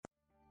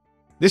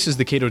This is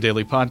the Cato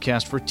Daily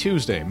Podcast for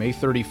Tuesday, May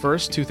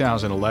 31st,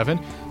 2011.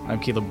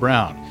 I'm Caleb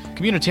Brown.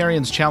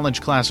 Communitarians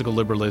challenge classical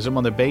liberalism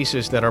on the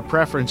basis that our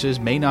preferences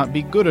may not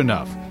be good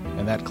enough,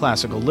 and that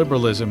classical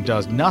liberalism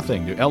does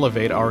nothing to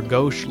elevate our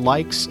gauche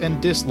likes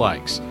and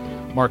dislikes.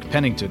 Mark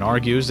Pennington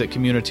argues that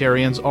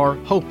communitarians are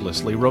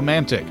hopelessly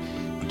romantic.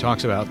 He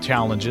talks about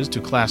challenges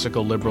to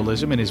classical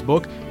liberalism in his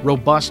book,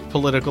 Robust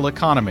Political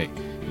Economy.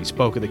 He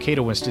spoke at the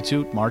Cato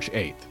Institute March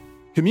 8th.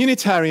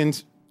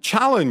 Communitarians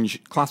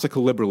challenge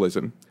classical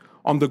liberalism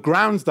on the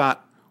grounds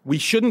that we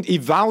shouldn't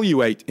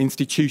evaluate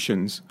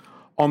institutions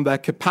on their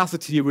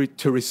capacity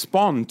to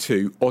respond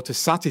to or to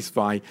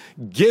satisfy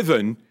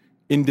given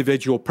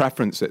individual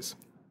preferences.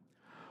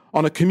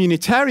 On a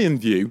communitarian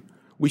view,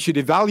 we should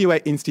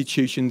evaluate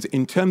institutions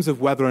in terms of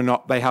whether or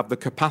not they have the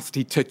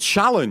capacity to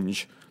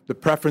challenge the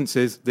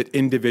preferences that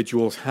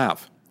individuals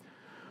have.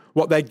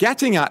 What they're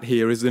getting at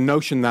here is the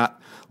notion that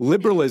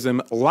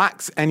liberalism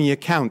lacks any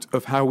account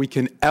of how we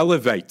can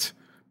elevate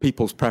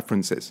people's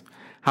preferences,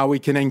 how we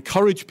can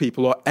encourage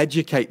people or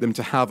educate them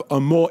to have a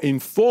more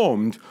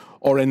informed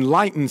or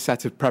enlightened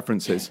set of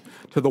preferences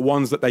to the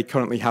ones that they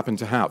currently happen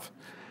to have.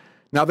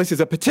 Now, this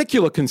is a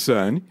particular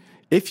concern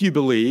if you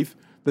believe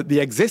that the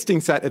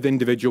existing set of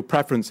individual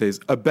preferences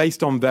are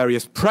based on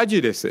various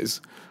prejudices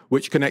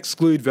which can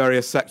exclude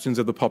various sections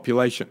of the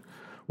population,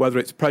 whether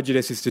it's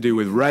prejudices to do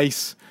with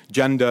race,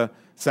 gender,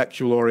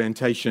 sexual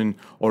orientation,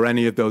 or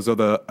any of those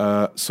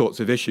other sorts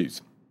of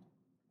issues.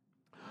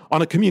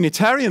 On a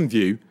communitarian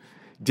view,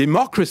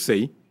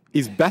 democracy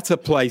is better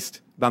placed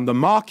than the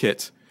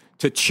market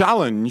to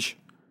challenge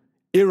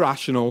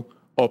irrational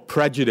or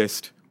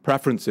prejudiced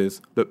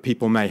preferences that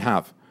people may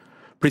have,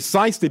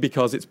 precisely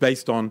because it's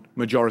based on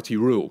majority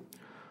rule.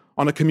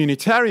 On a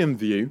communitarian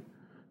view,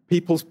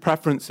 people's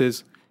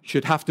preferences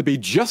should have to be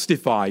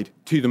justified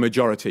to the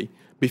majority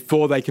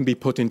before they can be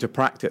put into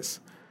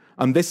practice.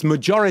 And this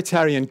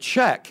majoritarian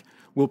check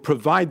will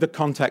provide the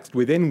context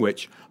within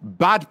which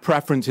bad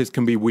preferences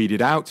can be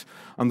weeded out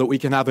and that we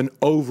can have an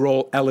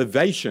overall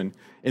elevation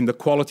in the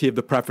quality of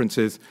the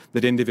preferences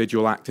that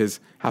individual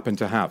actors happen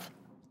to have.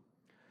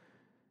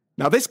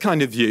 Now, this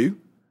kind of view,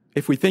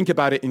 if we think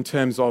about it in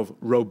terms of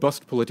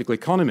robust political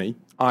economy,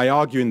 I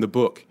argue in the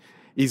book,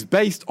 is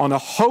based on a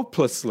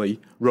hopelessly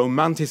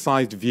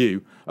romanticized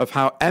view of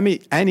how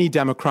any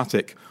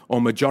democratic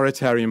or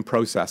majoritarian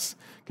process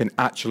can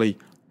actually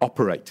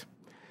operate.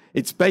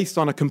 It's based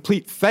on a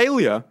complete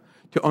failure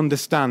to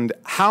understand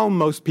how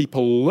most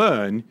people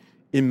learn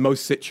in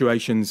most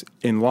situations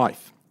in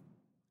life.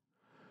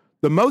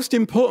 The most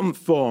important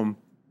form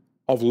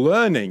of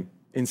learning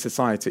in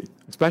society,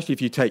 especially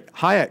if you take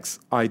Hayek's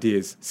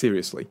ideas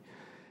seriously,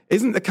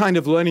 isn't the kind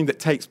of learning that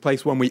takes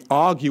place when we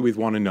argue with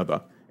one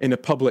another in a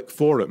public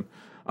forum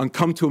and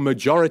come to a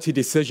majority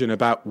decision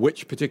about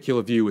which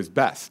particular view is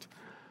best.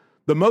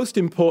 The most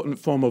important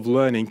form of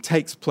learning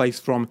takes place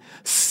from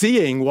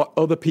seeing what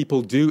other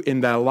people do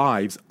in their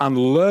lives and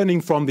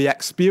learning from the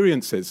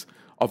experiences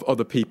of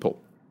other people.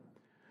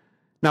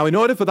 Now, in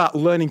order for that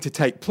learning to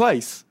take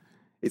place,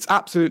 it's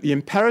absolutely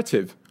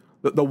imperative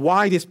that the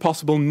widest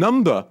possible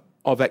number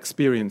of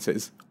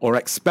experiences, or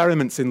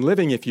experiments in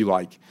living, if you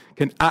like,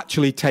 can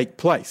actually take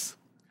place.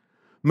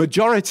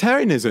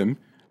 Majoritarianism,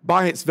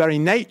 by its very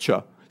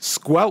nature,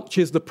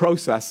 squelches the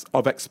process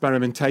of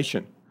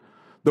experimentation.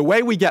 The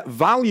way we get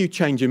value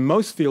change in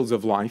most fields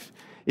of life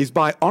is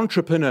by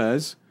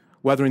entrepreneurs,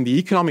 whether in the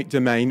economic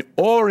domain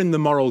or in the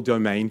moral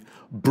domain,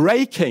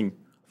 breaking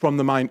from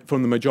the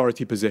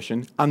majority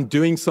position and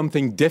doing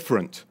something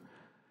different.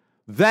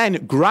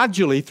 Then,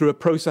 gradually, through a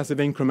process of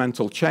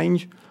incremental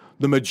change,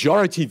 the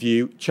majority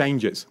view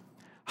changes.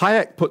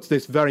 Hayek puts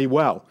this very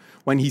well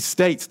when he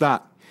states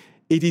that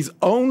it is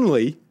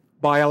only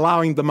by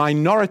allowing the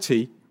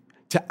minority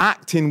to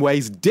act in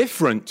ways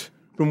different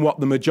from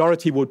what the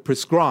majority would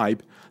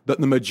prescribe that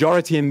the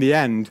majority in the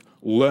end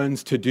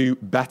learns to do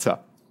better.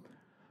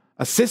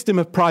 A system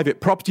of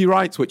private property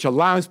rights which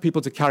allows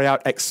people to carry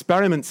out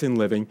experiments in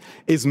living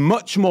is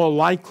much more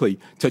likely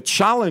to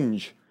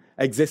challenge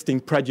existing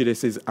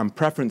prejudices and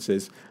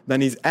preferences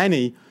than is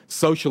any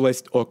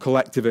socialist or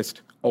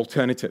collectivist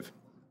alternative.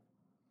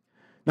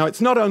 Now,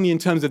 it's not only in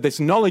terms of this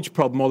knowledge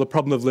problem or the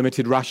problem of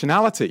limited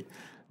rationality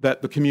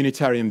that the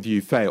communitarian view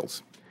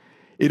fails.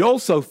 It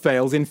also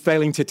fails in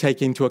failing to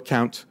take into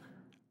account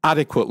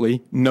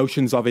adequately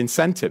notions of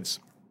incentives.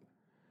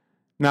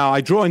 Now, I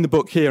draw in the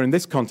book here in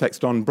this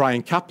context on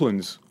Bryan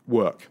Caplan's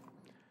work.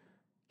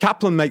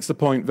 Caplan makes the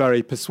point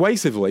very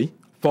persuasively,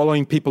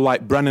 following people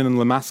like Brennan and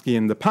Lemaski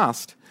in the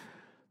past,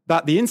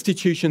 that the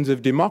institutions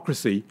of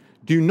democracy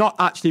do not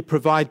actually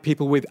provide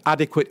people with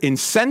adequate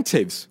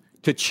incentives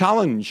to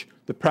challenge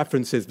the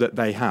preferences that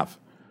they have.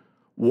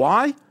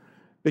 Why?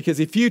 Because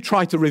if you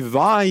try to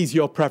revise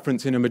your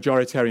preference in a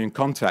majoritarian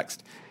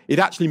context, it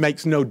actually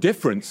makes no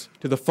difference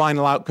to the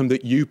final outcome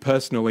that you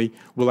personally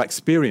will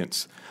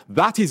experience.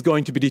 That is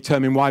going to be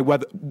determined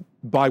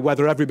by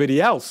whether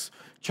everybody else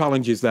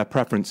challenges their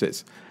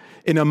preferences.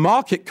 In a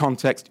market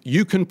context,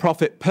 you can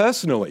profit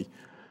personally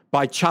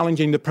by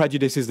challenging the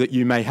prejudices that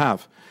you may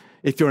have.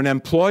 If you're an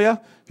employer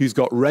who's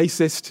got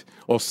racist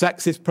or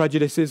sexist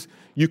prejudices,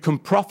 you can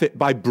profit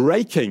by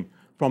breaking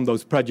from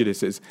those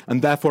prejudices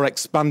and therefore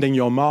expanding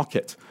your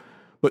market.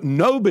 But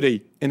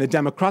nobody in a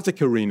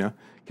democratic arena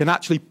can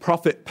actually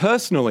profit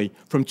personally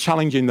from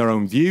challenging their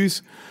own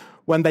views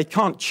when they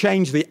can't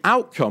change the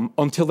outcome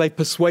until they've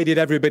persuaded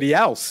everybody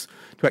else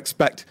to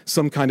expect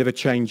some kind of a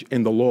change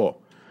in the law.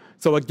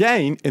 So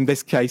again, in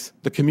this case,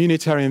 the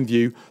communitarian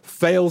view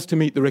fails to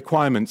meet the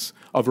requirements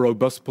of a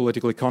robust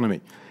political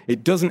economy.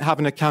 It doesn't have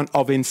an account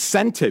of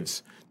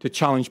incentives to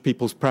challenge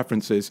people's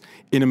preferences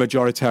in a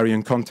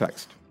majoritarian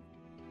context.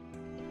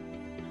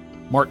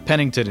 Mark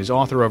Pennington is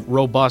author of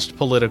Robust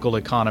Political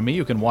Economy.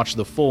 You can watch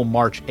the full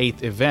March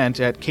 8th event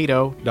at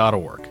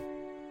cato.org.